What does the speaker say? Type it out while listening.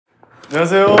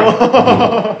안녕하세요.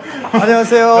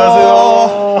 안녕하세요.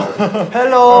 안녕하세요.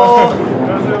 Hello.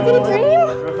 안녕하세요. Dream?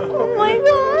 Oh my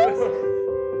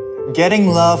god. Getting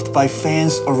loved by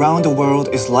fans around the world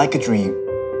is like a dream.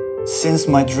 Since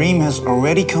my dream has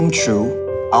already come true,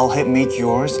 I'll make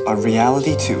yours a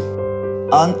reality too.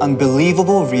 An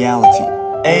unbelievable reality.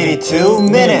 82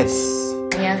 minutes.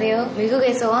 안녕하세요.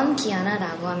 미국에서 온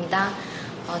기아나라고 합니다.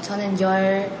 저는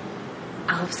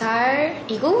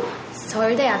 19살이고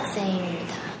서울대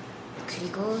학생입니다.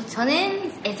 그리고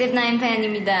저는 SF9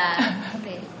 팬입니다.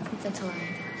 네, 진짜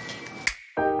좋아합니다.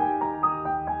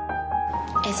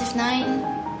 SF9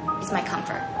 is my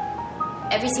comfort.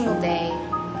 Every single day,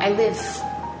 I live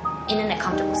in a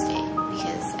comfortable state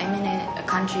because I'm in a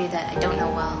country that I don't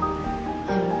know well.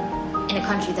 I'm in a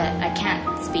country that I can't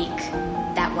speak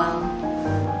that well.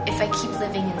 If I keep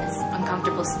living in this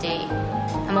uncomfortable state,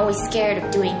 I'm always scared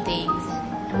of doing things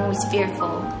and I'm always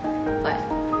fearful. But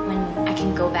when I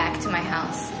can go back to my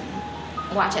house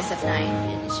and watch SF9,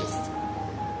 and it's just,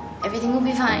 everything will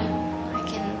be fine. I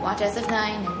can watch SF9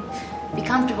 and be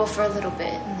comfortable for a little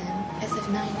bit, and then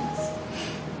SF9 is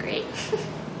great.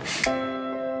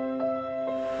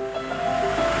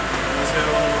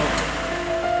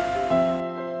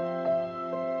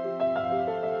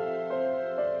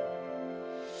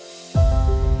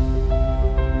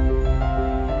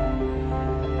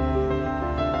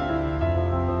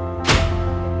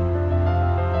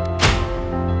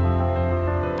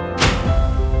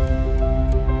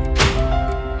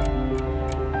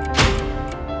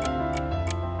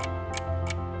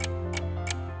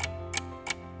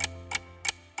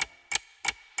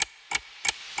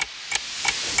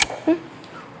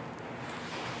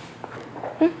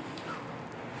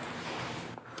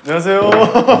 안녕하세요.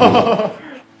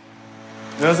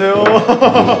 안녕하세요.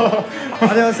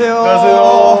 안녕하세요. 안녕하세요.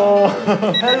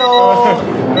 Hello.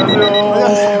 안녕하세요.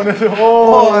 안녕하세요.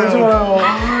 좋아요.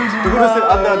 누구세요?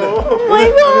 안 돼, 안 돼. Oh my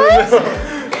gosh!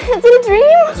 It's a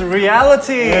dream? It's a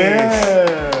reality. 네.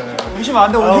 보시면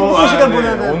안 돼. 오늘 행복한 시간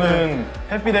보내야 돼. 오늘은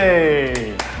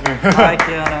해피데이. Hi,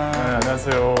 기아나. 네,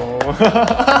 안녕하세요.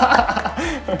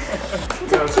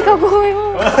 진짜 키가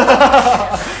보여.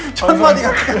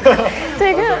 첫마디가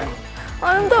되게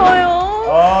아름다워요.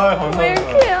 아, 감사합니다. 왜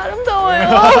이렇게 아름다워요?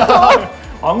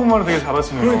 한국말을 되게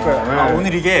잘하시네요. 그러니까요. 네.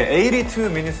 오늘 이게 82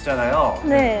 minutes잖아요.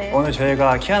 네. 오늘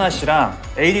저희가 키아나 씨랑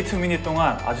 82 minute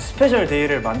동안 아주 스페셜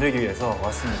데이를 만들기 위해서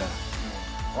왔습니다.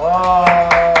 와.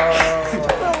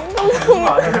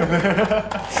 감사합니다.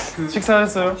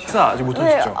 식사했어요? 식사 아직 못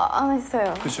네, 하셨죠? 안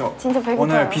했어요. 그렇죠. 진짜 배고파요.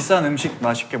 오늘 비싼 음식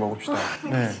맛있게 먹읍시다.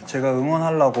 네. 제가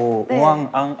응원하려고 네.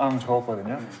 우왕앙앙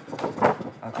적었거든요.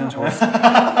 아 그냥 적었어요.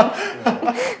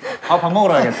 밥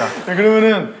먹으러 가야겠다. 네,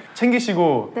 그러면은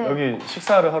챙기시고 네. 여기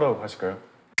식사를 하러 가실까요?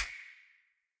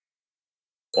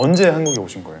 언제 한국에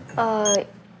오신 거예요?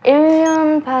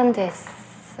 1년 반 되었어요.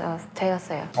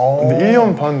 근데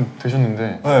 1년 반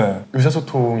되셨는데 네.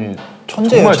 의사소통이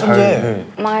천재예요, 정말 천재. 네.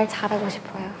 말 잘하고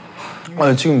싶어요.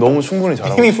 아니, 지금 너무 충분히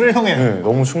잘하고 힘이 있어요. 훌륭해요. 네,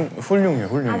 너무 훌륭해요,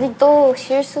 훌륭해요. 아직도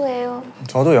실수해요.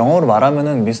 저도 영어로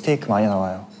말하면은 미스테이크 많이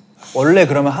나와요. 원래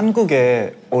그러면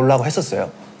한국에 오려고 했었어요?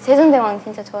 세종대왕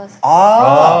진짜 좋았어요.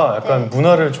 아, 약간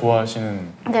문화를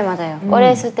좋아하시는. 네, 맞아요.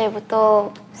 어렸을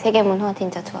때부터 세계 문화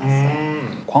진짜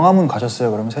좋았어요. 광화문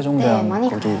가셨어요? 그러면 세종대왕 네, 많이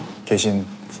거기 가요. 계신.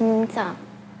 진짜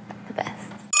the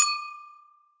best.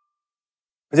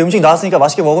 이제 음식 나왔으니까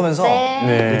맛있게 먹으면서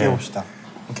네. 얘기해 봅시다.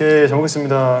 오케이, 잘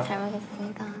먹겠습니다. 잘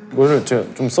먹겠습니다. 이거를 제가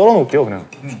좀 썰어 놓을게요, 그냥.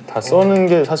 다 써는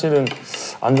게 사실은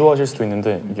안 좋아하실 수도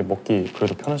있는데 이게 먹기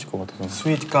그래도 편하실 것 같아서.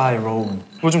 Sweet guy roll.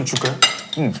 이거 좀 줄까요?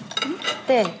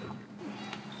 네.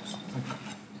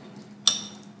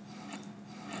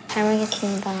 잘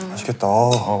먹겠습니다. 맛있겠다.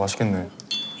 아, 맛있겠네.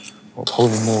 밥을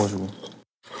못 먹어가지고.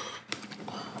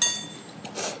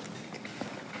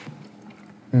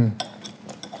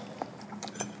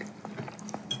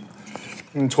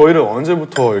 저희를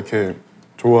언제부터 이렇게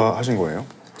좋아하신 거예요?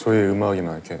 저희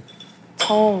음악이나 이렇게.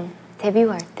 처음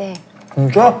데뷔할 때.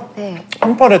 진짜? 네.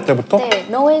 한파레 때부터? 네,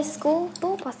 노웨이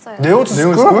스쿨도 봤어요. 네오즈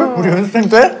스쿨? 우리 연습생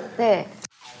때? 네.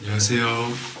 안녕하세요.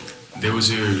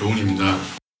 네오즈 로운입니다.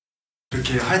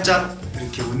 이렇게 활짝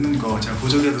이렇게 웃는 거 제가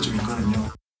보조개도 좀 있거든요.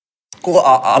 그거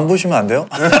안 보시면 안 돼요?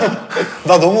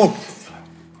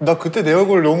 나 그때 내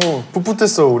얼굴 너무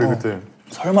풋풋했어, 우리 그때.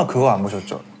 설마 그거 안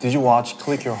보셨죠? Did you watch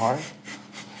Click Your Heart?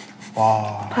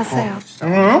 와. 봤어요.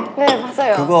 그거, 네,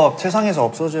 봤어요. 그거 세상에서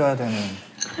없어져야 되는.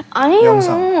 아니요.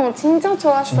 영상. 진짜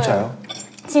좋았어요. 진짜요?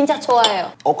 진짜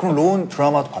좋아요. 그럼 로운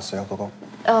드라마도 봤어요, 그거?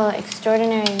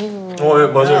 Extraordinary You. 예,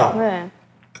 맞아요. 네.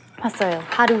 봤어요.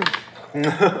 하루. 네.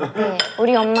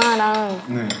 우리 엄마랑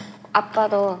네.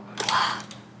 아빠도 와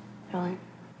이런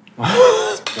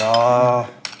야,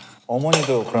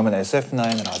 어머니도 그러면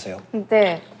SF9을 아세요?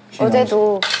 네.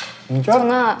 어제도 진짜?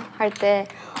 전화할 때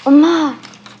엄마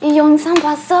이 영상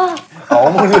봤어? 아,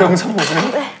 어머니도 영상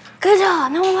보세요? 네. 그죠?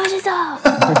 너무 맛있어.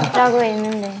 라고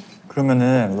했는데.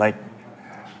 그러면은 like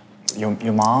your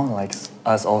mom likes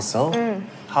us also.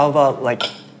 How about like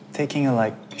taking a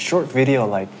like short video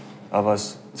like of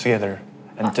us together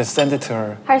and just send it to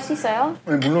her. 할 수 있어요?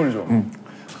 네, 물론이죠.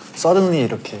 Suddenly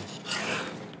이렇게.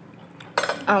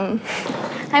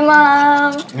 Hi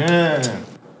mom. 네.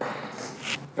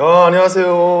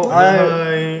 안녕하세요.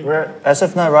 Hi. We're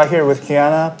SF9 right here with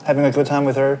Kiana, having a good time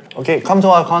with her. Okay, come to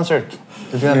our concert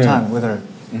if you have time with her.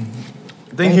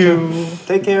 Thank you.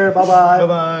 Take care. Bye bye.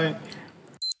 바이바이.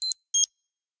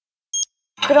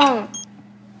 그럼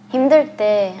힘들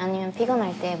때 아니면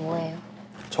피곤할 때 뭐예요?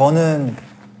 저는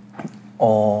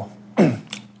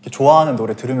좋아하는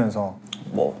노래 들으면서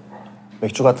뭐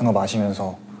맥주 같은 거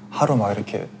마시면서 하루 막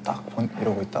이렇게 딱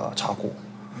이러고 있다가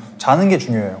자는 게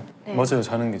중요해요. 네. 맞아요,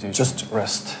 자는 게 제일. Just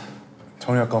rest.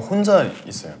 저는 약간 혼자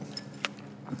있어요.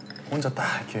 혼자 딱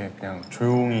이렇게 그냥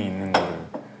조용히 있는 거를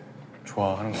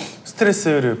좋아하는 거.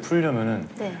 스트레스를 풀려면은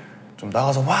네. 좀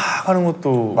나가서 막 하는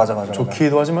것도 맞아.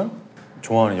 좋기도 하지만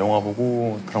좋아하는 영화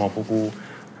보고 드라마 보고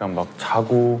그냥 막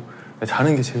자고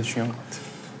자는 게 제일 중요한 것 같아요.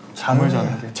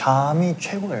 잠이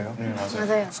최고예요.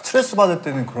 맞아요. 스트레스 받을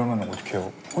때는 그러면 어떻게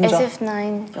해요? 혼자?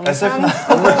 SF9 영상.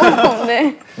 SF9?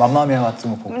 네. 맘마미아 같은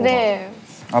거 보고. 네.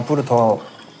 앞으로 더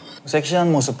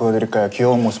섹시한 모습 보여드릴까요?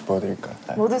 귀여운 모습 보여드릴까요?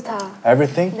 모두 다.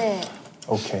 Everything? 네.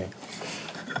 오케이.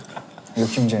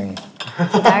 욕심쟁이.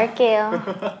 기다릴게요.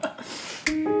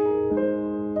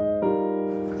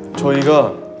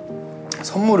 저희가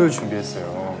선물을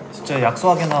준비했어요. 진짜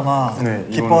약소하게나마 네,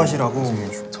 기뻐하시라고.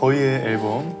 저희의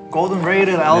앨범 Golden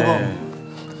Rated 앨범. 네,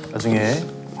 나중에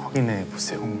확인해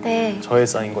보세요. 네. 저의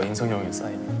사인과 인성 형의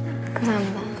사인.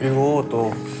 감사합니다. 그리고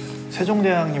또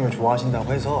세종대왕님을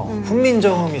좋아하신다고 해서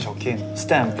훈민정음이 적힌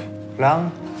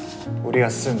스탬프랑 우리가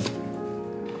쓴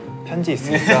편지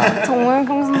있으니까 정말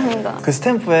감사합니다. 그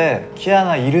스탬프에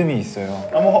키아나 이름이 있어요.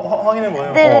 한번 확인해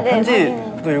봐요. 네네네.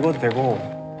 편지도 읽어도 되고.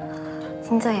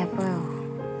 진짜 예뻐요.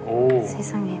 오.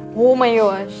 세상에. 오 마이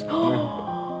갓.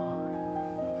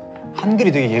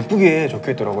 한글이 되게 예쁘게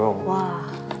적혀 있더라고요. 와.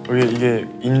 여기 이게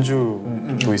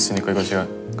인주도 있으니까 이거 제가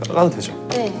까도 되죠?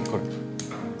 네. 이걸.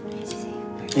 해주세요.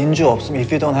 인주 없으면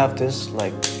if you don't have this,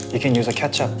 like you can use a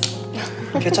ketchup.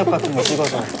 케첩 같은 거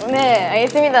찍어서. 네,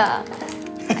 알겠습니다.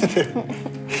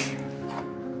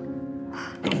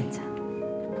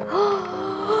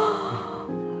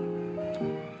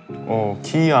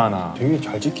 기아나. 되게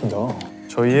잘 찍힌다.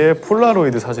 저희의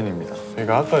폴라로이드 사진입니다.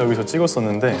 저희가 아까 여기서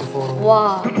찍었었는데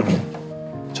와.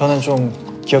 저는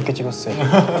좀 귀엽게 찍었어요.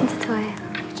 진짜 좋아해요.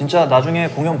 진짜 나중에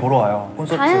공연 보러 와요.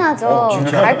 콘서트. 당연하죠.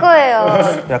 진짜? 갈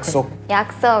거예요. 약속.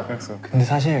 약속. 근데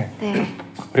사실 네.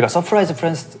 우리가 서프라이즈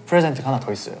프레젠트가 하나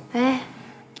더 있어요. 네.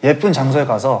 예쁜 장소에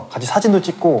가서 같이 사진도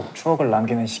찍고 추억을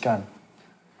남기는 시간.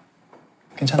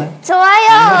 괜찮아요?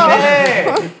 좋아요.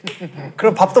 네.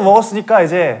 그럼 밥도 먹었으니까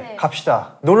이제 네.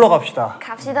 갑시다. 놀러 갑시다.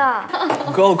 갑시다.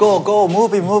 Go go go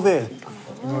move it move it.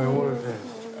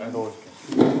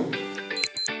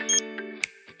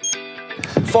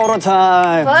 Photo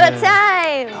time. Photo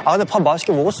time. 아 근데 밥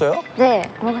맛있게 먹었어요? 네,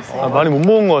 먹었어요. 많이 못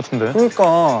먹은 것 같은데.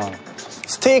 그러니까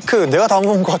스테이크 내가 다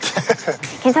먹은 것 같아.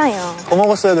 괜찮아요. 더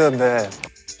먹었어야 되는데.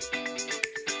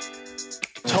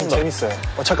 참 재밌어요.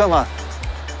 잠깐만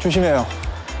조심해요.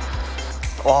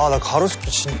 와 나 가로수길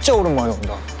진짜 오랜만에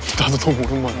온다. 나도 너무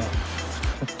오랜만이야.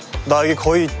 나 이게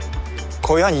거의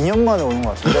한 2년 만에 오는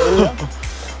것 같은데.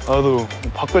 나도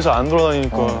밖에서 안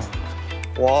돌아다니니까.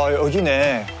 와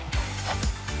여기네.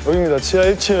 여기입니다. 지하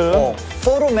 1층.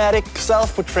 Photomatic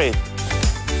Self Portrait.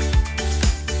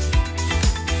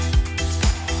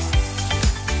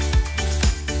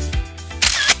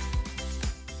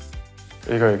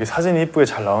 여기가 이렇게 사진이 이쁘게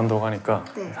잘 나온다고 하니까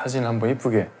사진 한번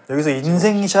이쁘게. 여기서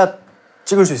인생샷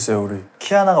찍을 수 있어요 우리.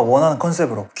 키아나가 원하는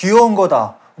컨셉으로. 귀여운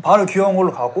거다. 바로 귀여운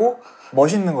걸로 가고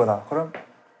멋있는 거다. 그럼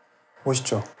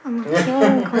멋있죠?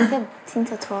 귀여운 컨셉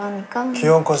진짜 좋아하니까.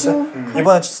 귀여운 컨셉?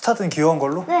 이번에 스타트는 귀여운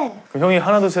걸로? 네. 그럼 형이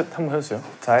하나 둘 셋 한번 해주세요.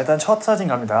 자 일단 첫 사진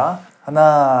갑니다.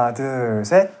 하나 둘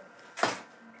셋.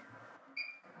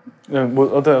 네,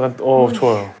 뭐 어때? 약간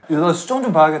좋아요. 나 수정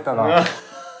좀 봐야겠다 나.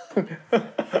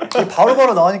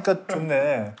 바로바로 나오니까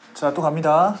좋네. 자 또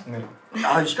갑니다. 네.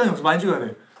 아 시간이 없어. 많이 찍어야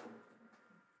돼.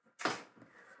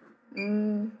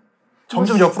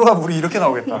 점점 옆으로 가면 우리 이렇게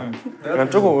나오겠다. 약간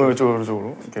조금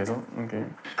쪽으로 이렇게 해서 이렇게.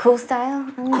 Cool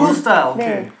style. 쿨 스타일. 오케이.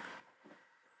 네.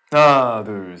 하나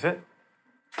둘 셋.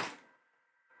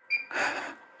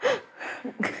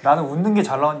 나는 웃는 게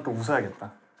잘 나오니까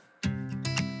웃어야겠다.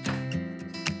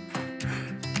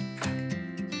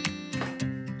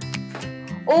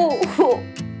 오.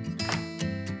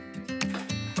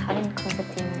 다른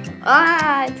컨셉이네.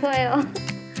 아, 좋아요.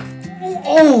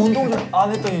 운동을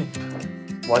안 했더니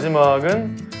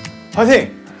마지막은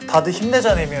파이팅! 다들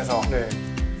힘내자는 의미에서 네.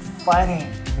 파이팅!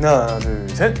 하나, 둘,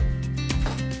 셋.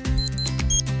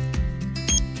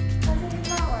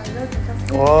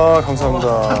 와,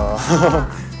 감사합니다.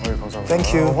 네, 감사합니다.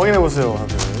 Thank you. 확인해 보세요,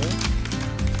 다들.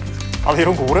 아,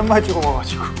 이런 거 오랜만에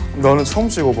찍어봐가지고. 나는 처음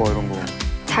찍어봐 이런 거.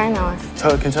 잘 나왔어.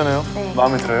 잘 괜찮아요? 네.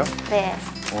 마음에 들어요? 네,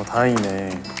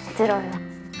 다행이네. 들어요.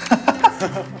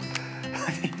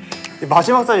 이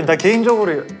마지막 사진 나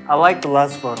개인적으로 I like the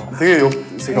last photo. 되게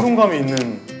생동감이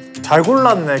있는. 잘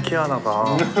골랐네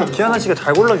키아나가. 키아나 씨가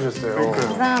잘 골라주셨어요.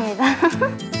 감사합니다.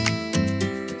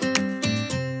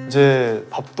 이제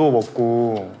밥도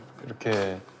먹고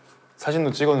이렇게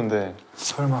사진도 찍었는데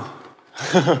설마.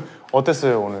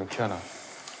 어땠어요 오늘 키아나?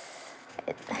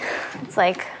 It's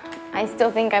like I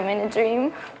still think I'm in a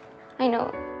dream. I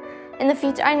know. In the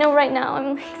future, I know right now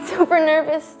I'm like super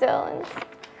nervous still. And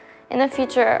in the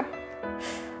future,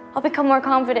 I'll become more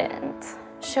confident and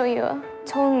show you a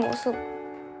좋은 모습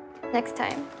next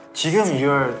time. 지금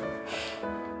you're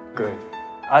good.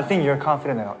 I think you're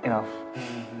confident enough.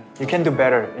 You can do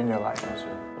better in your life.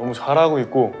 너무 잘하고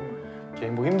있고 이렇게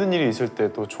뭐 힘든 일이 있을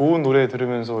때 또 좋은 노래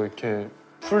들으면서 이렇게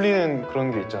풀리는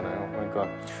그런 게 있잖아요. 그러니까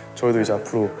저희도 이제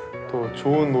앞으로 또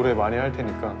좋은 노래 많이 할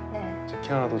테니까 이제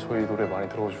키아나도 저희 노래 많이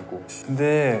들어주고.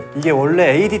 근데 이게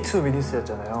원래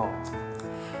 82minutes였잖아요.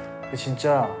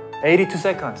 진짜 82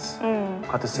 seconds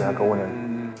같았어요 아까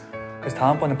오늘. 그래서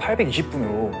다음번엔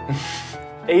 820분으로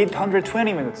 820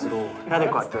 minutes로 해야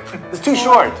될 것 같아요. It's too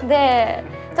short. 네,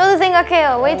 저도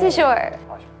생각해요. Way too short.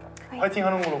 파이팅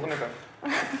하는 걸로 끝낼까요?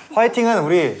 화이팅은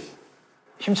우리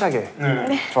힘차게.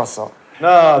 네. 좋았어.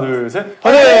 하나, 둘, 셋.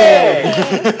 파이팅!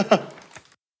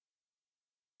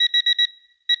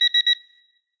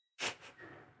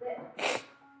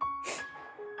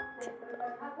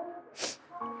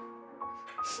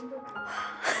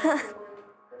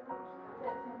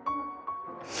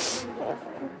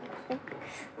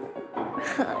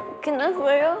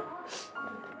 끝났어요?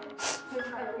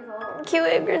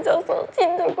 기획을 줘서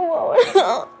진짜 고마워요.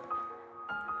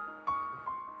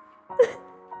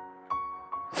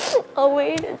 아,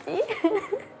 왜 이러지?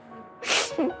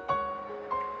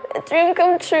 A dream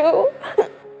come true.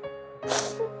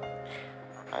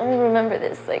 I'll remember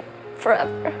this like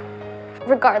forever.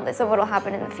 Regardless of what'll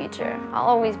happen in the future, I'll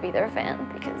always be their fan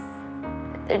because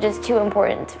they're just too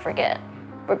important to forget.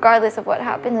 Regardless of what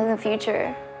happens in the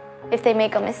future, if they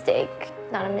make a mistake,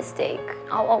 not a mistake,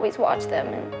 I'll always watch them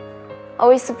and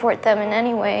always support them in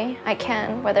any way I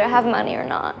can, whether I have money or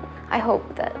not. I hope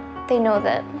that they know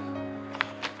that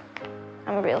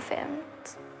I'm a real fan.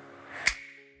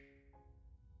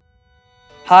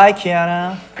 Hi,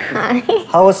 Kiana. Hi.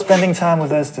 How was spending time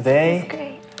with us today?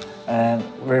 Great. And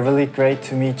we're really great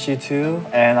to meet you too.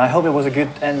 And I hope it was a good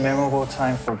and memorable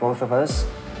time for both of us.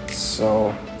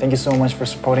 So thank you so much for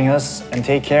supporting us and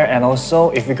take care. And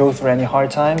also, if we go through any hard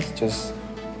times, just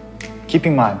keep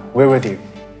in mind, we're with you.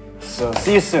 So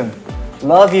see you soon.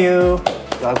 Love you.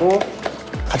 라고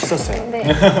같이 썼어요. 네.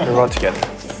 We wrote together.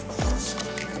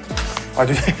 아,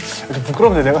 되게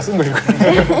부끄럽네. 내가 쓴 거 이거.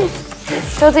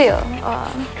 저도요.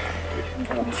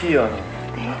 키아나.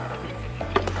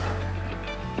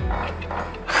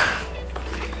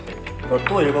 이거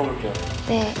또 읽어볼게요.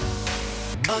 네.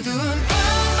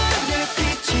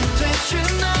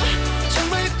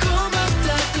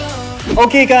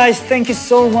 Okay guys, thank you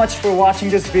so much for watching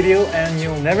this video, and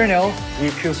you'll never know, we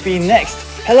could be next.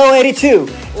 Hello 82,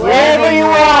 wherever you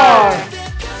are!